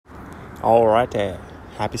All right there.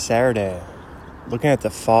 Happy Saturday. Looking at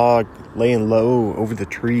the fog laying low over the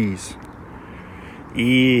trees.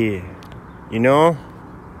 Yeah. You know,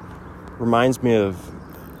 reminds me of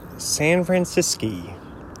San Francisco.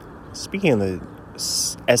 Speaking of the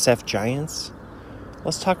SF Giants,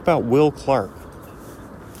 let's talk about Will Clark.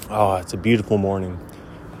 Oh, it's a beautiful morning.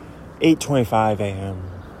 8:25 a.m.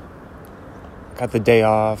 Got the day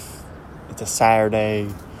off. It's a Saturday.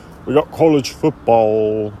 We got college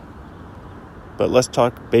football. But let's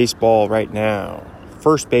talk baseball right now.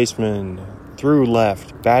 First baseman, threw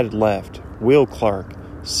left, batted left, Will Clark,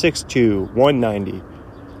 6'2", 190,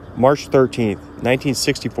 March 13th,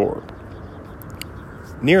 1964.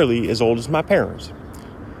 Nearly as old as my parents.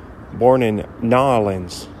 Born in New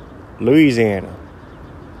Orleans, Louisiana.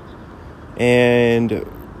 And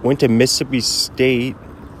went to Mississippi State,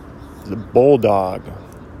 the Bulldog.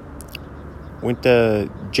 Went to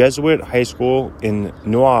Jesuit High School in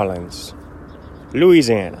New Orleans,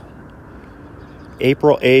 Louisiana.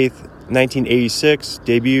 April 8th, 1986,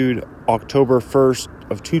 debuted October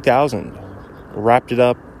 1st of 2000. Wrapped it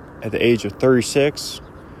up at the age of 36.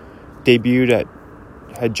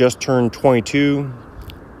 Had just turned 22.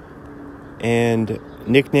 And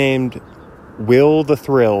nicknamed Will the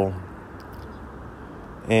Thrill.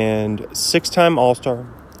 And 6-time All-Star,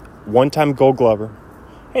 1-time Gold Glover.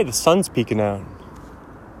 Hey, the sun's peeking out.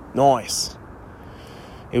 Nice.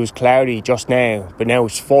 It was cloudy just now, but now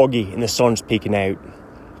it's foggy and the sun's peeking out.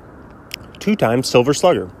 2-time Silver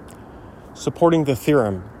Slugger. Supporting the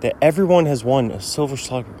theorem that everyone has won a Silver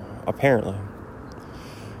Slugger, apparently.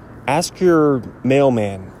 Ask your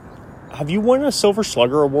mailman, have you won a Silver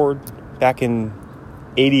Slugger award back in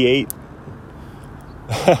 88?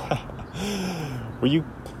 Were you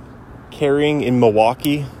carrying in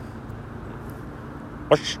Milwaukee?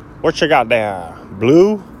 What you got there?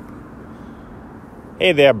 Blue?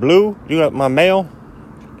 Hey there, Blue. You got my mail?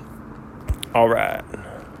 All right.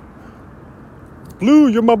 Blue,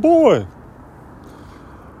 you're my boy.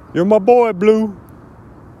 You're my boy, Blue.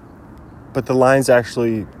 But the line's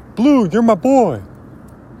actually, Blue, you're my boy.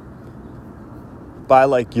 But I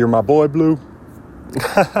like, you're my boy, Blue.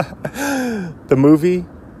 The movie,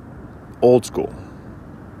 old school.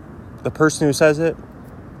 The person who says it,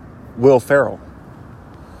 Will Ferrell.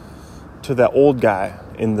 To that old guy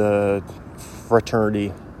in the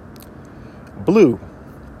fraternity. Blue.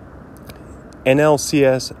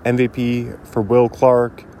 NLCS MVP for Will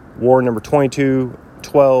Clark. War number 22,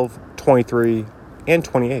 12, 23, and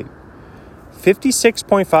 28.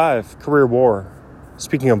 56.5 career WAR.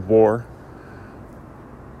 Speaking of WAR.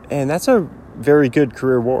 And that's a very good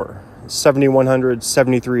career WAR.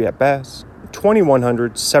 7,173 at bats.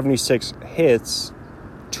 2,176 hits.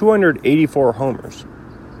 284 homers.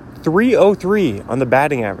 303 on the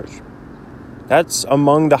batting average. That's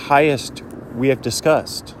among the highest we have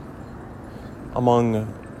discussed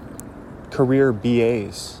among career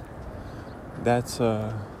BAs. That's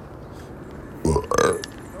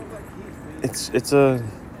it's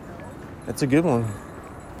a good one.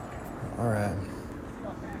 All right.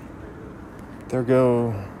 There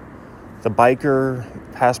go the biker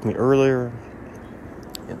passed me earlier.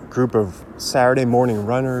 A group of Saturday morning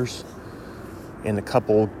runners and a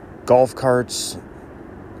couple golf carts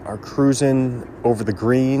are cruising over the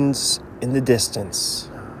greens in the distance,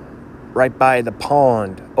 right by the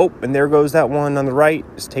pond. Oh, and there goes that one on the right,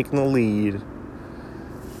 is taking the lead.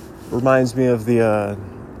 Reminds me of the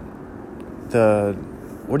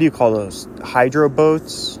what do you call those? Hydro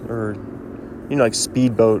boats, or like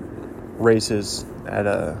speedboat races at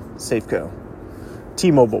a Safeco,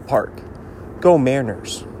 T-Mobile Park. Go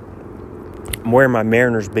Mariners! I'm wearing my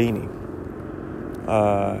Mariners beanie.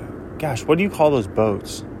 Gosh, what do you call those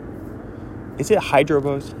boats? Is it hydro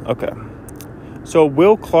boats? Okay. So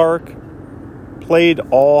Will Clark played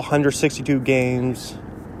all 162 games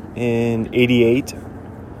in 88.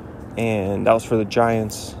 And that was for the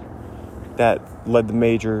Giants. That led the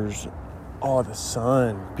majors. Oh, the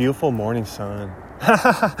sun. Beautiful morning sun.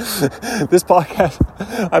 This podcast,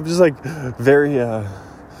 I'm just like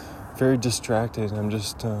very distracted. I'm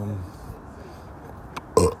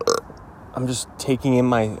just taking in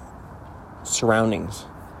my surroundings.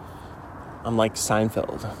 I'm like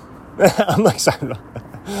Seinfeld.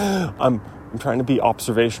 I'm trying to be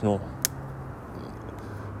observational.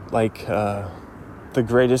 Like the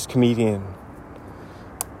greatest comedian.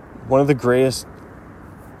 One of the greatest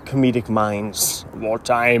comedic minds of all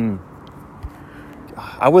time.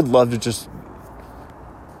 I would love to just...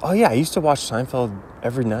 Oh yeah, I used to watch Seinfeld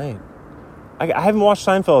every night. I haven't watched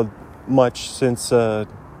Seinfeld much since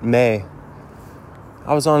May.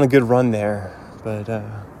 I was on a good run there, but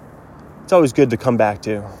it's always good to come back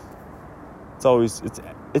to.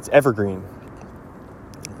 It's evergreen.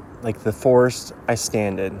 Like the forest I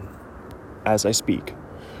stand in as I speak.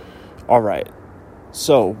 All right.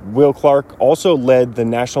 So, Will Clark also led the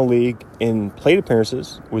National League in plate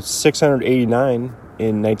appearances with 689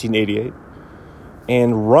 in 1988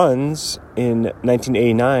 and runs in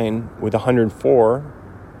 1989 with 104.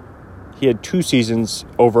 He had 2 seasons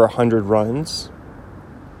over 100 runs.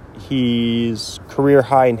 His career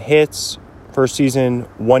high in hits, first season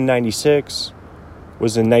 196,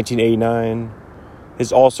 was in 1989.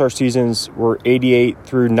 His all-star seasons were 88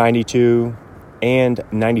 through 92 and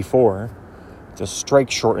 94. It's a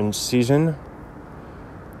strike-shortened season.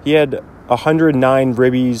 He had 109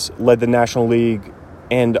 ribbies, led the National League,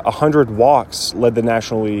 and 100 walks led the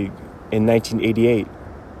National League in 1988.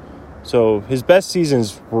 So his best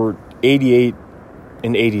seasons were 88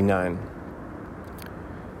 and 89.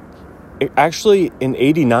 Actually, in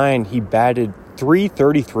 89, he batted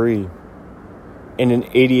 .333. And in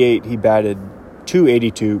 88, he batted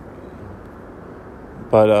 .282.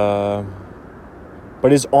 But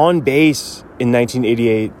his on base in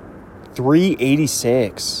 1988,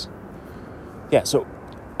 .386. Yeah, so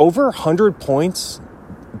over 100 points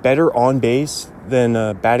better on base than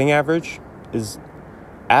batting average is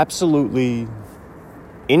absolutely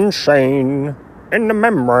insane in the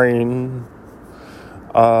membrane.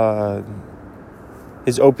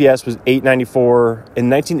 His OPS was 894. In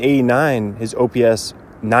 1989, his OPS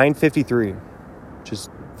 953, which is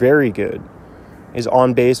very good. His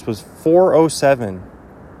on base was 407,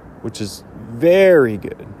 which is very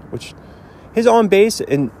good. Which his on base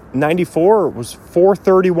in 94 was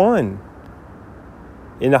 431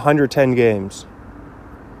 in 110 games,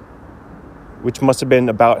 which must have been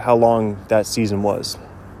about how long that season was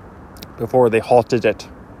before they halted it.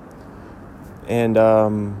 And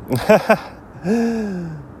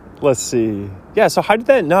let's see. Yeah, so how did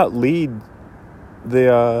that not lead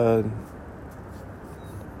the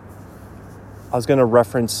I was going to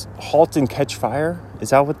reference Halt and Catch Fire.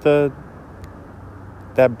 Is that what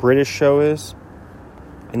that British show is?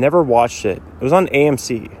 I never watched it. It was on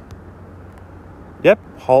AMC. Yep,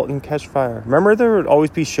 Halt and Catch Fire. Remember there would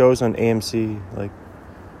always be shows on AMC like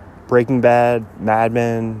Breaking Bad, Mad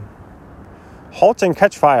Men. Halt and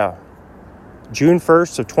Catch Fire. June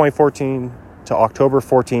 1st of 2014 to October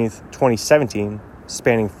 14th, 2017,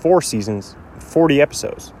 spanning 4 seasons, 40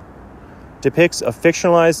 episodes. Depicts a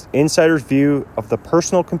fictionalized insider's view of the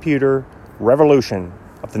personal computer revolution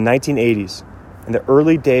of the 1980s and the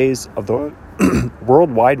early days of the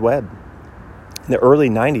World Wide Web in the early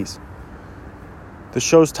 90s. The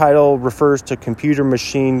show's title refers to Computer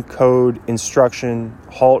Machine Code Instruction,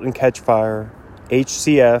 Halt and Catch Fire,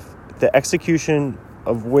 HCF, the execution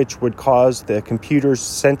of which would cause the computer's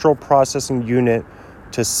central processing unit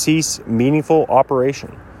to cease meaningful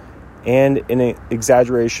operation and, in an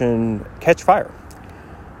exaggeration, catch fire.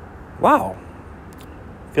 Wow.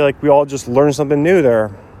 I feel like we all just learned something new there.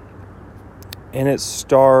 And it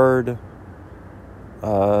starred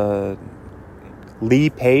Lee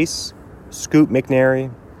Pace, Scoot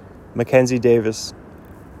McNairy, Mackenzie Davis,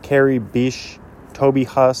 Carrie Bish, Toby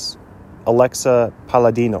Huss, Alexa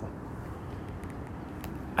Palladino.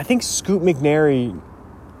 I think Scoot McNairy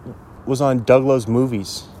was on Douglas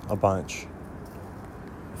Movies a bunch.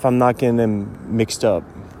 If I'm not getting them mixed up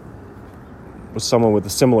with someone with a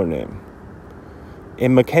similar name.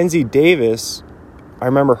 And Mackenzie Davis, I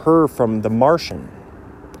remember her from The Martian.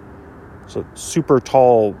 So super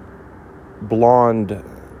tall, blonde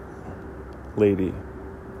lady.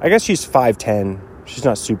 I guess she's 5'10". She's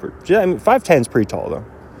not super. I mean, 5'10" is pretty tall, though.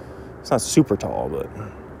 It's not super tall, but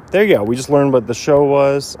there you go. We just learned what the show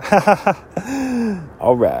was.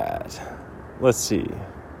 All right. Let's see.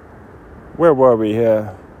 Where were we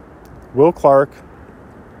here? Will Clark.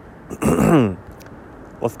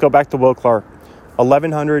 Let's go back to Will Clark.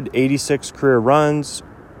 1,186 career runs,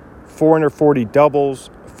 440 doubles,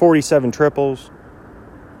 47 triples,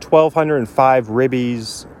 1,205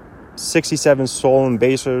 ribbies, 67 stolen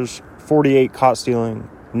bases, 48 caught stealing,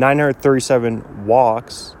 937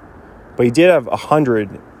 walks, but he did have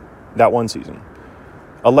 100 that one season,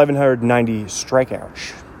 1,190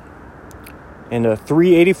 strikeouts, and a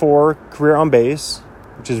 384 career on base,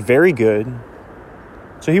 which is very good.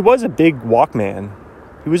 So he was a big walk man.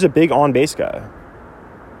 He was a big on base guy.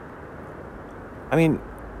 I mean,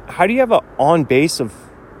 how do you have an on base of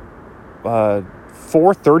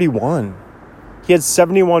 431? He had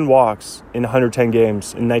 71 walks in 110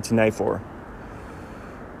 games in 1994.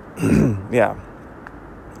 Yeah.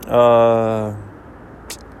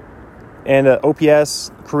 And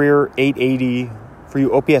OPS career 880 for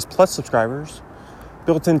you OPS Plus subscribers.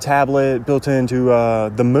 built-in tablet, built into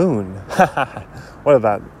the moon. What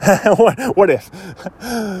about? What if?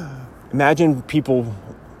 Imagine people,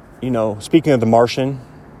 speaking of the Martian,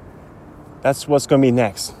 that's what's going to be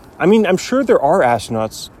next. I mean, I'm sure there are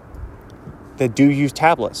astronauts that do use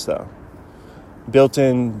tablets, though, built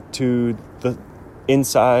into the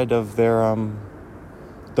inside of their,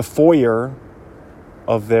 the foyer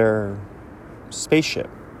of their spaceship.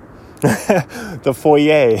 The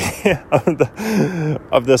foyer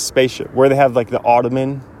of the spaceship, where they have like the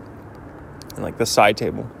ottoman and like the side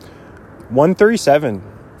table. 137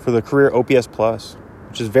 for the career OPS plus,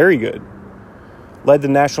 which is very good. Led the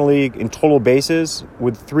National League in total bases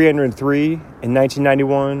with 303 in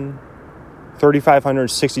 1991,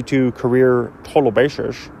 3,562 career total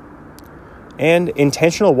bases, and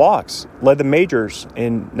intentional walks. Led the majors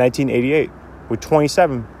in 1988 with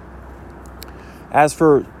 27. As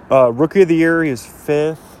for Rookie of the Year, he is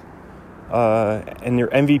 5th. And your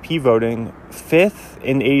MVP voting, 5th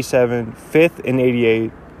in 87, 5th in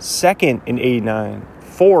 88, 2nd in 89,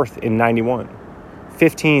 4th in 91,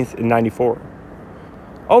 15th in 94.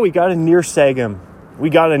 Oh, we got a near Sagum. We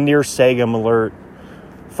got a near Sagum alert.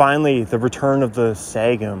 Finally, the return of the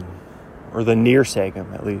Sagum, or the near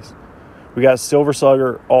Sagum at least. We got Silver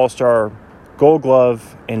Slugger, All-Star, Gold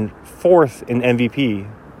Glove, and 4th in MVP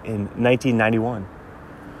in 1991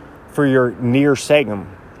 for your near Sagum.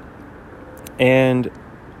 And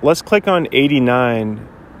let's click on 89.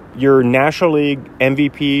 Your National League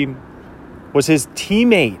MVP was his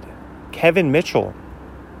teammate, Kevin Mitchell.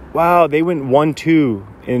 Wow, they went 1-2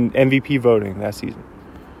 in MVP voting that season.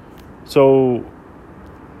 So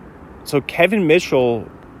Kevin Mitchell,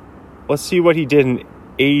 let's see what he did in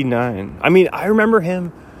 89. I mean, I remember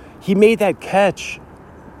him. He made that catch.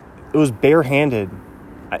 It was barehanded.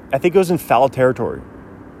 I think it was in foul territory.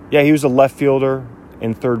 Yeah, he was a left fielder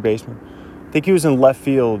and third baseman. I think he was in left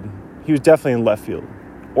field. He was definitely in left field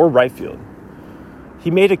or right field.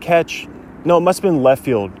 He made a catch. No, it must have been left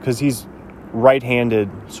field because he's right-handed,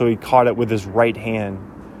 so he caught it with his right hand.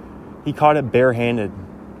 He caught it barehanded,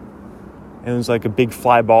 and it was like a big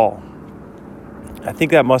fly ball. I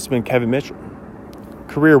think that must have been Kevin Mitchell.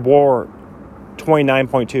 Career WAR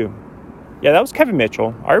 29.2. Yeah, that was Kevin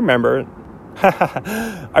Mitchell. I remember it.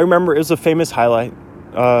 I remember it was a famous highlight.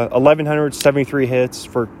 1,173 hits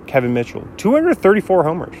for Kevin Mitchell. 234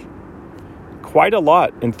 homers. Quite a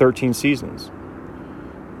lot in 13 seasons.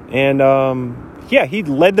 And, he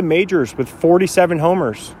led the majors with 47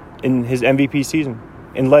 homers in his MVP season.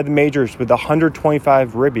 And led the majors with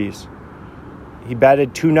 125 ribbies. He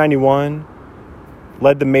batted .291.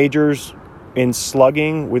 Led the majors in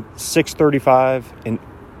slugging with .635. And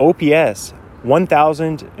OPS,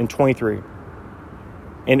 1,023.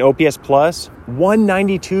 And OPS plus,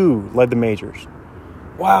 192 led the majors.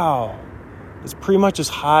 Wow. It's pretty much as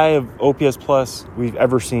high of OPS plus we've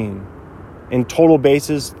ever seen. In total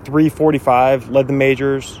bases, 345 led the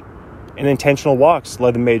majors. And intentional walks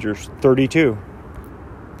led the majors, 32.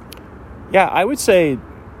 Yeah, I would say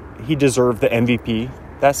he deserved the MVP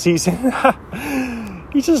that season.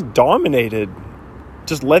 He just dominated.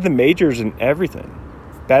 Just led the majors in everything.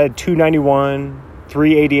 Batted .291,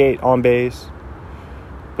 388 on base.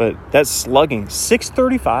 But that slugging,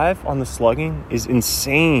 635 on the slugging is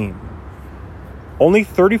insane. Only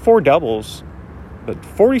 34 doubles, but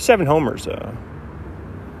 47 homers.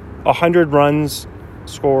 100 runs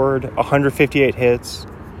scored, 158 hits.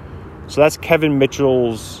 So that's Kevin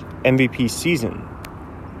Mitchell's MVP season.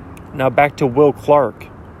 Now back to Will Clark.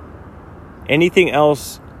 Anything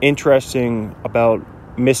else interesting about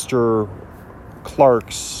Mr.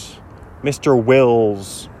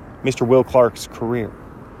 Will Clark's career?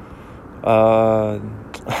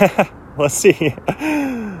 Let's see.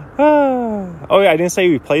 I didn't say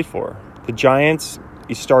who he played for. The Giants,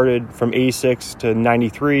 he started from 86 to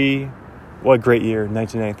 93. What a great year,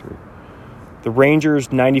 1993. The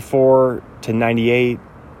Rangers, 94 to 98.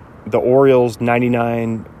 The Orioles,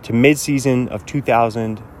 99 to midseason of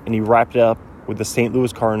 2000. And he wrapped it up with the St.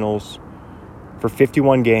 Louis Cardinals for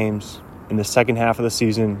 51 games in the second half of the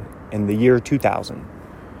season in the year 2000.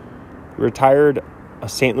 He retired a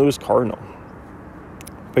St. Louis Cardinal.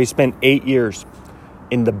 But he spent 8 years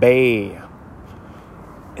in the Bay.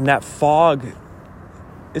 And that fog,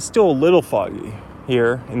 it's still a little foggy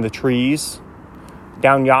here in the trees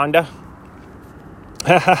down yonder.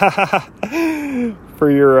 For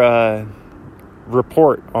your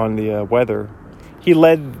report on the weather,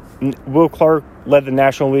 Will Clark led the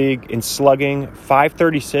National League in slugging,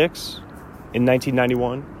 536 in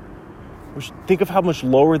 1991. Which, think of how much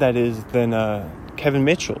lower that is than Kevin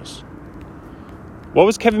Mitchell's. What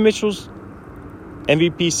was Kevin Mitchell's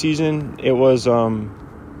MVP season, it was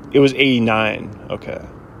 89. Okay.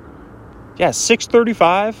 Yeah,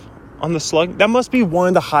 635 on the slug. That must be one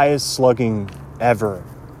of the highest slugging ever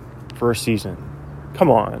for a season. Come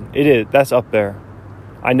on. It is. That's up there.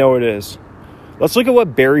 I know it is. Let's look at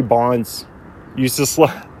what Barry Bonds used to slug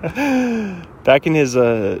back in his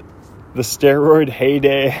the steroid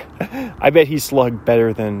heyday. I bet he slugged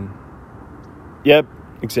better than... Yep,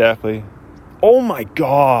 exactly. Oh my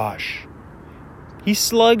gosh. He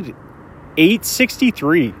slugged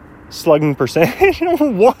 863 slugging percentage.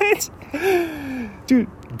 What? Dude,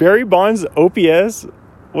 Barry Bonds' OPS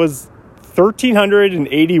was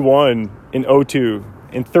 1,381 in 02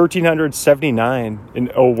 and 1,379 in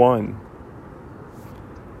 01.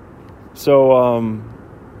 So,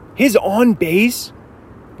 his on base,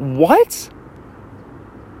 what?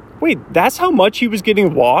 Wait, that's how much he was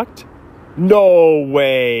getting walked? No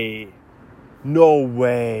way. No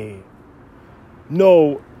way.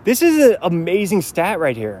 No, this is an amazing stat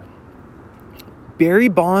right here. Barry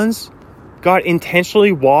Bonds got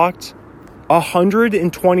intentionally walked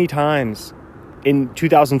 120 times in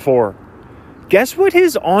 2004. Guess what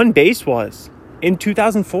his on base was in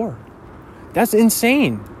 2004? That's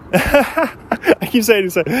insane. I keep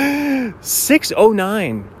saying it.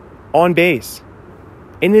 609 on base.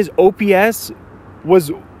 And his OPS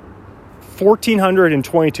was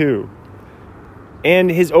 1,422.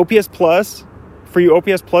 And his OPS Plus, for you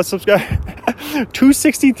OPS Plus subscribers,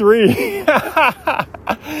 263.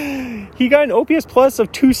 He got an OPS Plus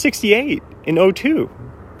of 268 in 02.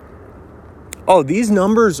 Oh, these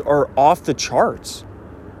numbers are off the charts.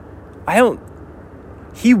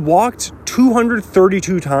 He walked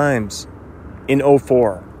 232 times in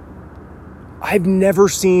 04. I've never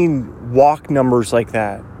seen walk numbers like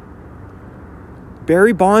that.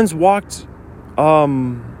 Barry Bonds walked,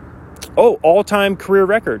 all-time career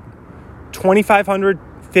record,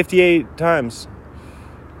 2,558 times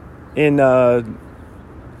in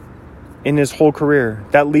his whole career.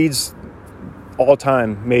 That leads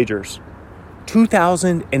all-time majors.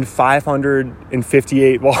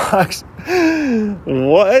 2,558 walks.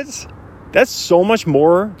 What? That's so much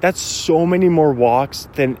more. That's so many more walks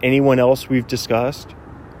than anyone else we've discussed.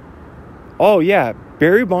 Oh, yeah.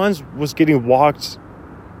 Barry Bonds was getting walked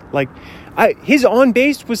his on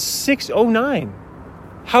base was 609.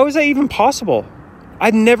 How is that even possible?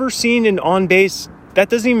 I've never seen an on base. That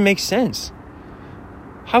doesn't even make sense.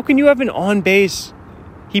 How can you have an on base?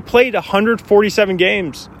 He played 147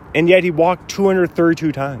 games, and yet he walked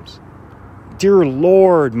 232 times. Dear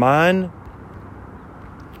Lord, man.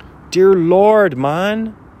 Dear Lord,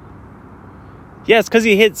 man. Yeah, it's because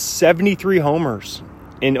he hit 73 homers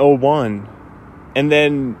in 01. And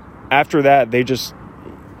then after that, they just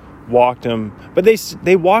walked him. But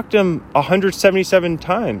they walked him 177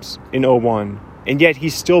 times in 01. And yet he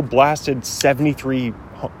still blasted 73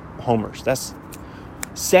 homers. That's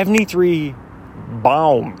 73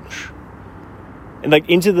 bombs. And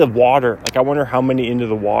into the water. I wonder how many into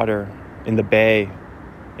the water in the bay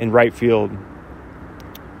in right field.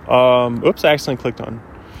 Oops, I accidentally clicked on.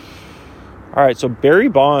 All right, so Barry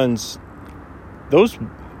Bonds, those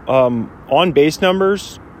on base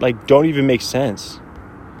numbers don't even make sense.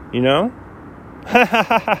 You know?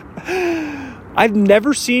 I've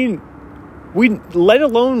never seen, let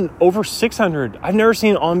alone over 600. I've never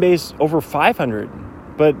seen on base over 500.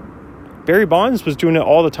 But Barry Bonds was doing it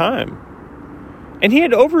all the time. And he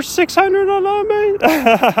had over 600 on base.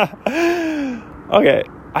 Okay,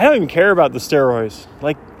 I don't even care about the steroids.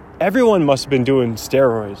 Everyone must have been doing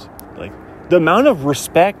steroids. The amount of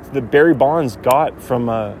respect that Barry Bonds got from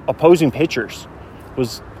opposing pitchers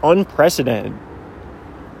was unprecedented.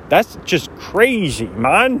 That's just crazy,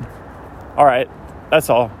 man. All right, that's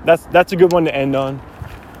all. That's a good one to end on.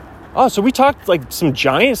 Oh, so we talked some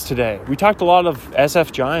Giants today. We talked a lot of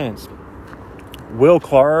SF Giants. Will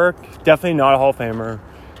Clark, definitely not a Hall of Famer.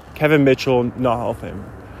 Kevin Mitchell, not a Hall of Famer.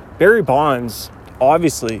 Barry Bonds,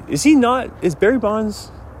 obviously. Is Barry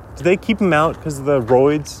Bonds, do they keep him out because of the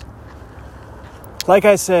roids? Like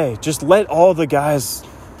I say, just let all the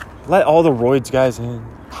roids guys in.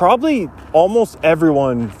 Probably almost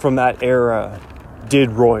everyone from that era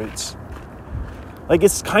did roids.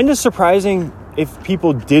 It's kind of surprising if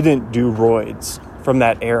people didn't do roids from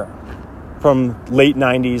that era. From late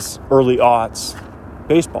 90s, early aughts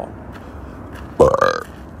baseball.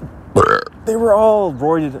 They were all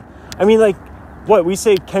roided. What we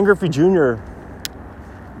say, Ken Griffey Jr.,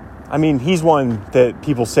 he's one that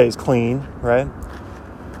people say is clean, right?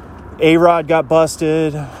 A-Rod got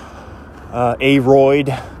busted.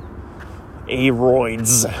 A-Roids.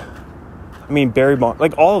 Barry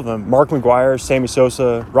Bonds, all of them. Mark McGwire, Sammy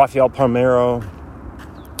Sosa, Rafael Palmeiro,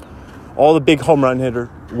 all the big home run hitter,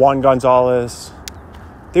 Juan Gonzalez.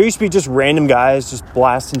 There used to be just random guys just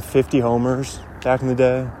blasting 50 homers back in the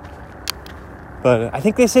day. But I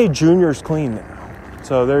think they say Junior's clean now.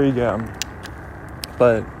 So there you go.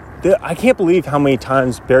 But I can't believe how many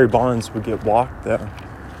times Barry Bonds would get walked, though.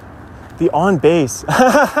 The on base.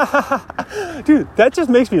 Dude, that just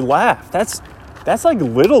makes me laugh. That's like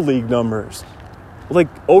little league numbers. Like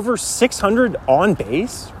over 600 on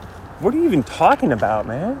base? What are you even talking about,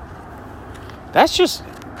 man? That's just,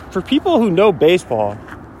 for people who know baseball,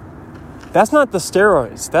 that's not the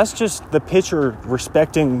steroids. That's just the pitcher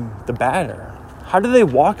respecting the batter. How do they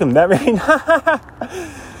walk him that many?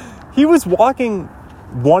 He was walking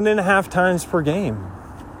 1.5 times per game.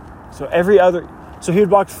 So he would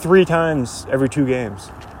walk 3 times every 2 games.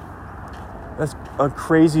 That's a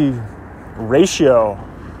crazy ratio.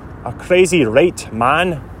 A crazy rate,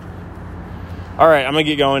 man. All right, I'm going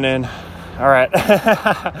to get going in. All right.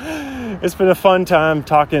 It's been a fun time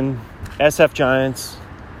talking SF Giants,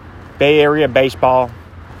 Bay Area baseball.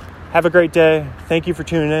 Have a great day. Thank you for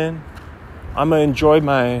tuning in. I'm going to enjoy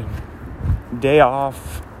my day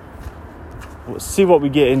off. We'll see what we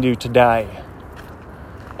get into today.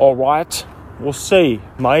 All right. We'll see.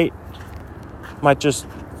 Might just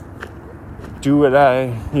do what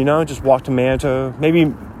just walk to Manitou. Maybe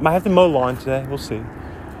might have to mow lawn today. We'll see.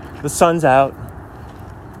 The sun's out.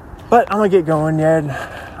 But I'm going to get going yet.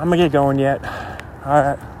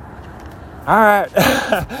 All right.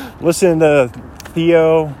 Listen to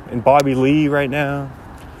Theo and Bobby Lee right now.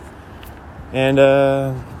 And,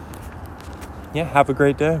 have a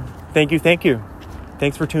great day. Thank you.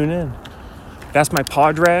 Thanks for tuning in. That's my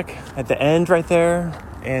pod rack at the end right there.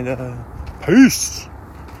 And peace.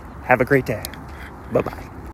 Have a great day. Bye-bye.